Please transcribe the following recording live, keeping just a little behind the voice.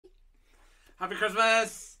Happy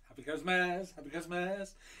Christmas! Happy Christmas! Happy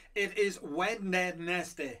Christmas! It is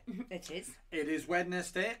Wednesday. It is. It is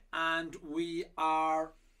Wednesday, and we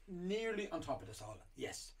are nearly on top of this all.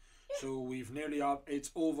 Yes. So we've nearly up.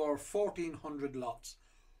 It's over 1,400 lots.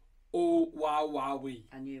 Oh, wow, wowee.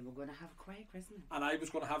 And you were going to have a quiet Christmas. And I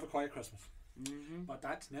was going to have a quiet Christmas. But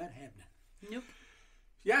that's not happening. Nope.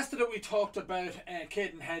 Yesterday we talked about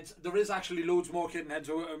kitten heads. There is actually loads more kitten heads.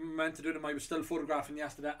 So I meant to do them. I was still photographing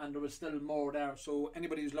yesterday, and there was still more there. So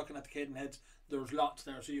anybody who's looking at the kitten heads, there's lots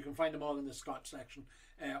there. So you can find them all in the Scotch section,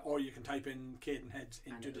 or you can type in kitten heads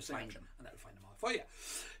into the section, and I'll find them all for you.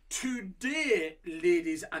 Today,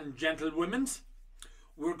 ladies and gentlewomen,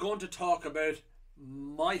 we're going to talk about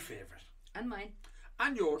my favourite. And mine.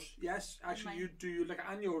 And yours, yes. Actually, you do like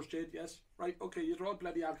and yours, Jade. Yes, right. Okay, you're all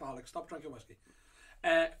bloody alcoholics. Stop drinking whiskey.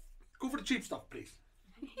 Go for the cheap stuff, please.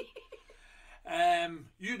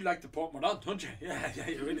 You'd like to put one on, don't you? Yeah,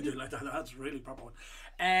 you really do like that. That's a really proper one.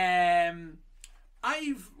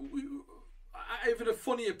 I've had a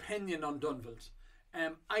funny opinion on Dunvilles.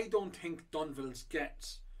 I don't think Dunvilles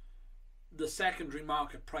gets the secondary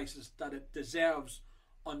market prices that it deserves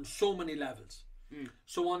on so many levels.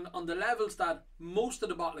 So on the levels that most of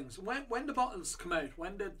the bottlings, when the bottles come out,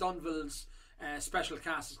 when the Dunvilles special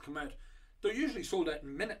casks come out, they're usually sold out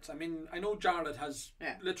in minutes. I mean, I know Jarlath has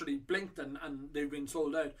literally blinked and they've been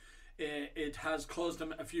sold out. It has caused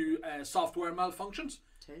them a few software malfunctions.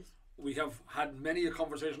 It is. We have had many a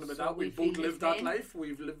conversation about that. We've both lived that life.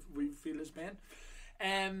 We feel his pain.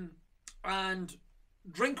 And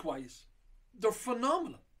drink wise, they're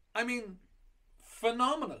phenomenal. I mean,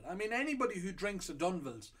 phenomenal. I mean, anybody who drinks a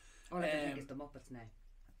Dunvilles, all I can think is the Muppets now.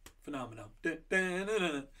 Phenomenal.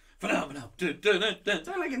 Phenomenal. That's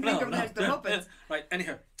all I can think of now is the Muppets. Right,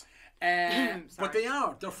 anyhow. But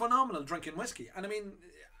they're phenomenal drinking whiskey. And I mean,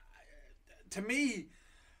 to me,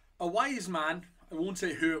 a wise man, I won't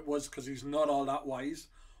say who it was because he's not all that wise,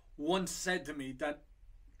 once said to me that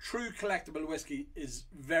true collectible whiskey is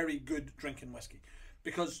very good drinking whiskey.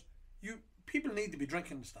 Because people need to be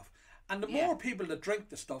drinking the stuff. And the more people that drink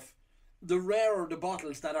the stuff, the rarer the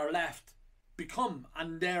bottles that are left become,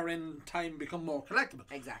 and they're in time become more collectible.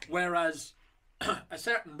 Exactly. Whereas a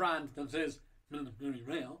certain brand that says very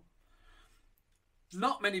rare,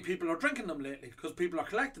 not many people are drinking them lately because people are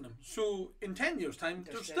collecting them. So in 10 years' time,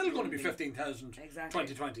 there's still going to be 15,000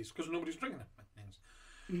 2020s because nobody's drinking them.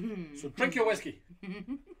 So drink your whiskey.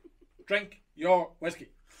 Drink your whiskey.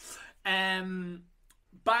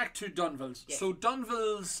 Back to Dunvilles. Yes. So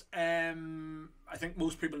Dunvilles, I think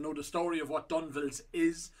most people know the story of what Dunvilles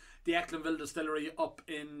is. The Echlinville distillery up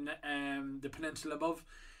in the peninsula above.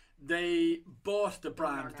 They bought the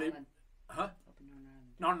brand.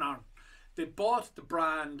 Northern Ireland. They bought the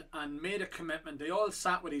brand and made a commitment. They all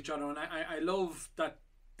sat with each other, and I love that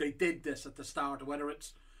they did this at the start. Whether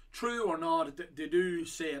it's true or not, they do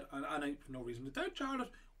say it, and I have no reason to doubt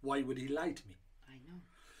Jarlath. Why would he lie to me? I know.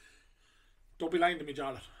 Don't be lying to me,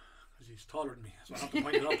 Jarlath, because he's taller than me, so I have to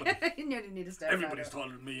point it out. You nearly need to step Everybody's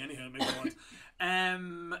taller than me, anyhow. It makes sense.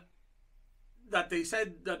 That they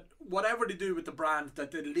said that whatever they do with the brand,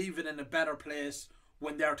 that they leave it in a better place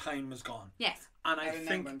when their time is gone. Yes, and I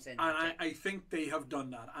think they have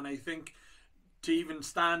done that, and I think to even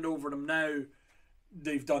stand over them now,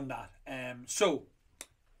 they've done that. So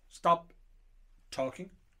stop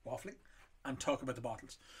talking, waffling, and talk about the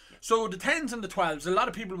bottles. Yep. So the 10s and the 12s, a lot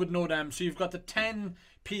of people would know them. So you've got the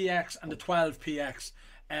 10PX and the 12PX.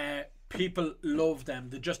 People love them.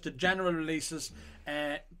 They're just the general releases.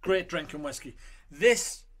 Great drinking whiskey.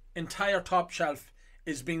 This entire top shelf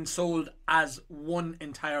is being sold as one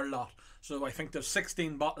entire lot. So I think there's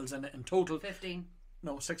 16 bottles in it in total. 15.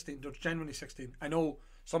 No, 16. There's genuinely 16. I know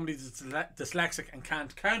somebody's dyslexic and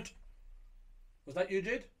can't count. Was that you,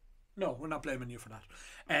 Jade? No, we're not blaming you for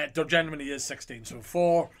that. There genuinely is 16. So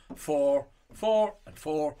 4, 4, 4, and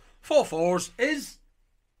 4. 4 fours is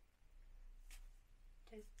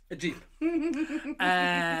a Jeep.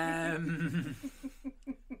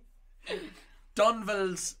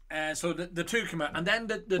 Dunvilles, so the two come out, and then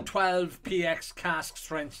the 12PX cask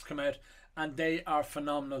strengths come out, and they are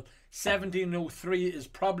phenomenal. 1703 is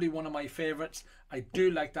probably one of my favourites. I do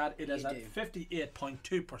like that. It is at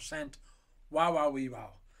 58.2%. Wow, wow, wee,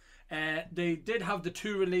 wow. They did have the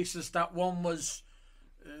two releases. That one was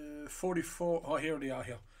 44. Oh, here they are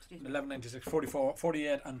here. 1196, 44,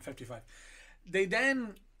 48, and 55. They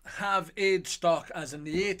then have aged stock as in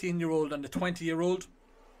the 18-year-old and the 20-year-old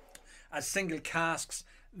as single casks.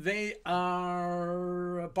 They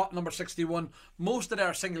are bottle number 61. Most of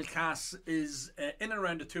their single casks is in and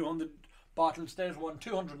around the 200 bottles. There's one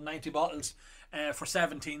 290 bottles for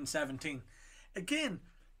 1717. Again,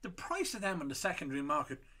 the price of them on the secondary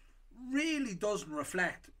market really doesn't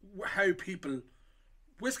reflect how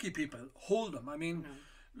whiskey people hold them. I mean,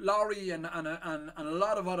 Laurie and a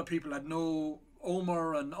lot of other people that know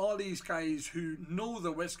Omer and all these guys who know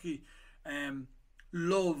the whiskey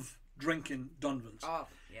love drinking Dunvilles. Oh,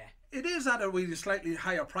 yeah. It is at a really slightly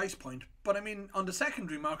higher price point, but I mean, on the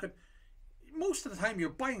secondary market, most of the time you're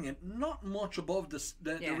buying it not much above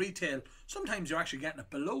the retail. Sometimes you're actually getting it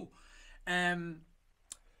below. The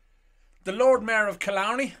Lord Mayor of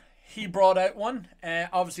Killarney, he brought out one.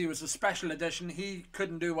 Obviously, it was a special edition. He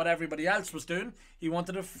couldn't do what everybody else was doing. He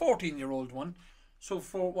wanted a 14-year-old one. So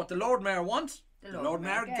for what the Lord Mayor wants, the Lord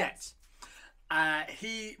Mayor gets.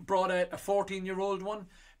 He brought out a 14-year-old one.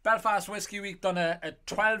 Belfast Whisky Week done a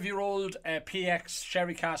 12-year-old PX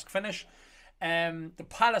sherry cask finish. The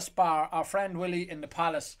Palace Bar, our friend Willie in the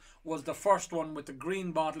Palace, was the first one with the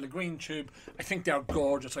green bottle, the green tube. I think they're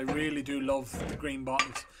gorgeous. I really do love the green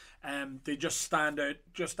bottles. They just stand out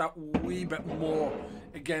just that wee bit more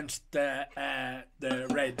against the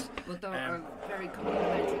red. But they're a very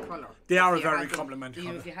complimentary colour. They are a very complimentary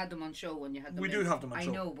colour. If you had them on show when you had them We do have them on show.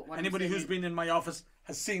 I know, but what anybody who's been in my office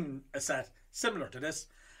has seen a set similar to this.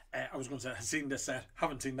 I was going to say has seen this set,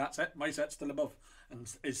 haven't seen that set. My set's still above and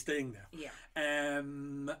is staying there. Yeah.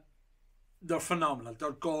 They're phenomenal.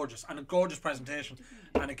 They're gorgeous and a gorgeous presentation.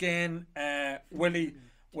 And again, Willie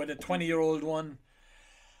with a 20-year-old one.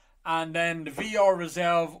 And then the VR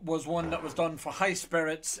Reserve was one that was done for high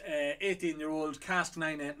spirits, 18-year-old, cask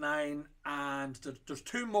 989, and there's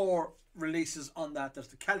two more releases on that. There's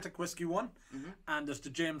the Celtic Whiskey one, and there's the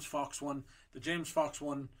James Fox one. The James Fox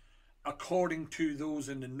one, according to those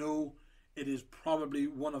in the know, it is probably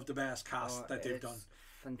one of the best casks that they've done.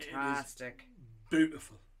 Fantastic.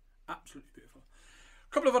 Beautiful. Absolutely beautiful.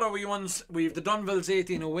 A couple of other wee ones. We've the Dunvilles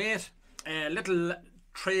 1808. A little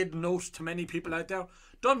trade note to many people out there.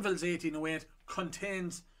 Dunvilles 1808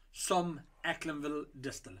 contains some Echlinville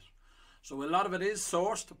distillate. So a lot of it is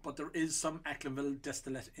sourced, but there is some Echlinville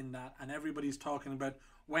distillate in that. And everybody's talking about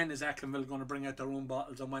when is Echlinville going to bring out their own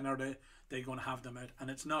bottles and when are they going to have them out.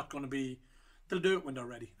 And it's not going to be, they'll do it when they're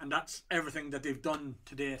ready. And that's everything that they've done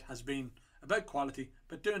to date has been about quality,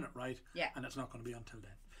 but doing it right. Yeah. And it's not going to be until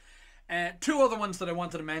then. Two other ones that I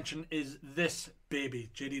wanted to mention is this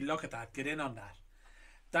baby. JD, look at that. Get in on that.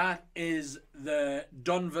 That is the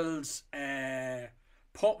Dunvilles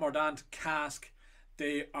Port Mordaunt cask.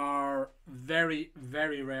 They are very,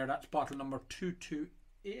 very rare. That's bottle number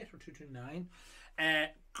 228 or 229.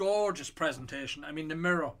 Gorgeous presentation. I mean, the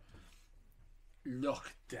mirror. Look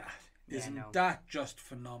at that. Isn't that just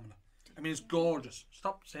phenomenal? I mean, it's gorgeous.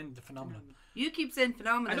 Stop saying the phenomenal. You keep saying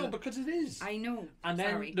phenomenal. I know, because it is. I know. And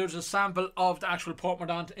then there's a sample of the actual Port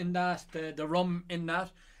Mordaunt in that, the rum in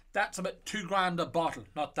that. That's about $2,000 a bottle.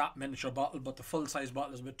 Not that miniature bottle, but the full size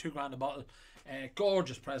bottle is about $2,000 a bottle.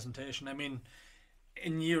 Gorgeous presentation. I mean,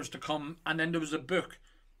 in years to come. And then there was a book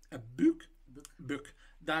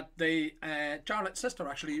that they Charlotte's sister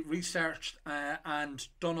actually researched and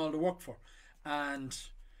done all the work for, and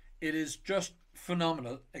it is just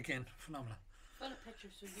phenomenal. Again, phenomenal. Full of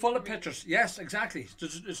pictures. Full of pictures. Yes, exactly.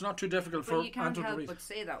 It's not too difficult for you can't Andrew to help read. but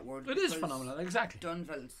say that word. It is phenomenal. Exactly.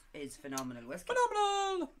 Dunvilles is phenomenal whiskey.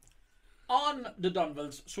 Phenomenal. On the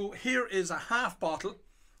Dunvilles, so here is a half bottle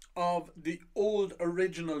of the old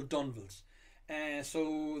original Dunvilles.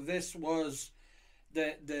 So this was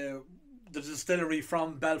the distillery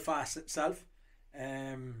from Belfast itself,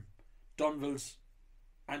 Dunvilles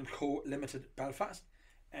and Co Limited Belfast.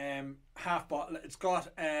 Half bottle. It's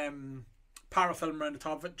got parafilm around the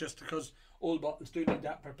top of it, just because old bottles do need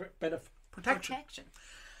that bit of protection.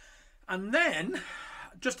 And then,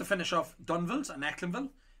 just to finish off Dunvilles and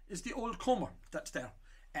Echlinville, is the old Comer that's there.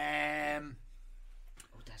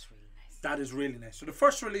 Oh, that's really nice. That is really nice. So the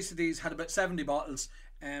first release of these had about 70 bottles.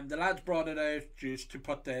 The lads brought it out just to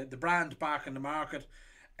put the brand back in the market,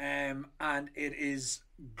 and it is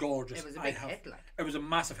gorgeous. It was a big hit, like. It was a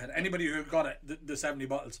massive hit. Anybody who got it, the 70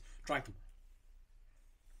 bottles, drank them.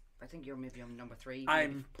 I think you're maybe on number 3.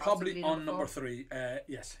 I'm probably on number 3.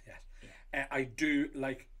 Yes. Yeah. I do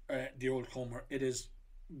like the old Comer. It is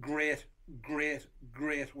great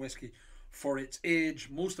whiskey for its age.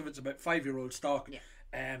 Most of it's about 5-year-old stock.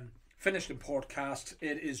 Yeah. Finished in port casks.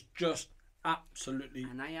 It is just absolutely.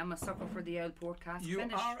 And I am a sucker for the old port cask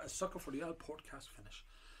finish. You are a sucker for the old port cask finish.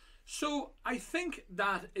 So I think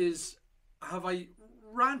that is. Have I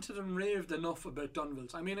ranted and raved enough about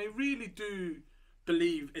Dunvilles? I mean, I really do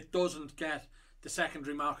believe it doesn't get the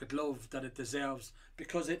secondary market love that it deserves,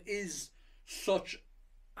 because it is such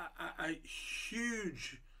a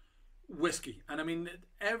huge whiskey. And I mean,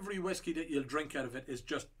 every whiskey that you'll drink out of it is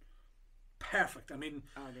just perfect. I mean,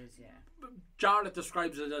 Oh, it is, yeah. Jarlath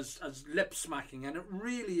describes it as lip smacking, and it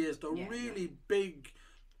really is. The Yeah, really big,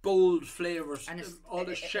 bold flavours. And All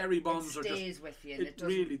the sherry bombs it are stays just. with you. And It doesn't,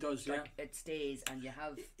 really does, yeah. like, it stays, and you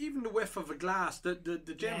have. Even the whiff of a glass, the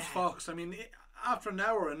James Yeah. Fox. I mean, after an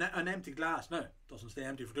hour, an empty glass. No, it doesn't stay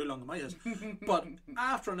empty for too long in my house. But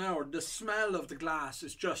after an hour, the smell of the glass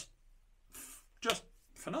is just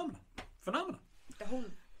phenomenal. Phenomenal. The whole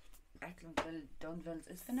Echlinville,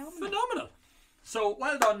 Dunvilles is phenomenal. Phenomenal. So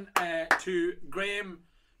well done to Graham,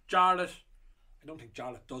 Jarlath. I don't think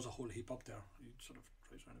Jarlath does a whole heap up there. He sort of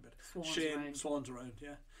tries around a bit. Swans Shane around. swans around,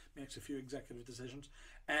 yeah. Makes a few executive decisions.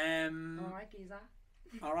 Alright, Giza.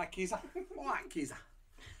 Alright, Kiza. Alright, Kiza.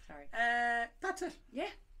 Sorry. That's it. Yeah,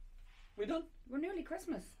 We done? we're nearly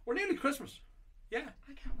Christmas. We're nearly Christmas. Yeah.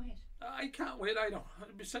 I can't wait. I can't wait either. I'll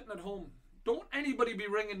be sitting at home. Don't anybody be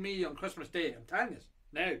ringing me on Christmas Day. I'm telling you.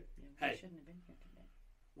 No. Yeah, we Hey. shouldn't have been here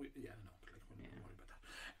today. Yeah, I know. But like, we don't worry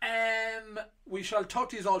about that. We shall talk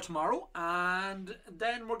to you all tomorrow, and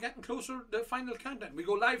then we're getting closer to the final countdown. We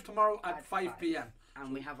go live tomorrow at 5 p.m.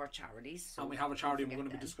 And we have our charities. So and we have a charity, and we're don't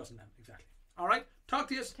going to be forget them. discussing them. Exactly. All right. Talk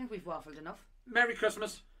to you. I think we've waffled enough. Merry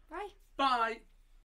Christmas. Bye. Bye.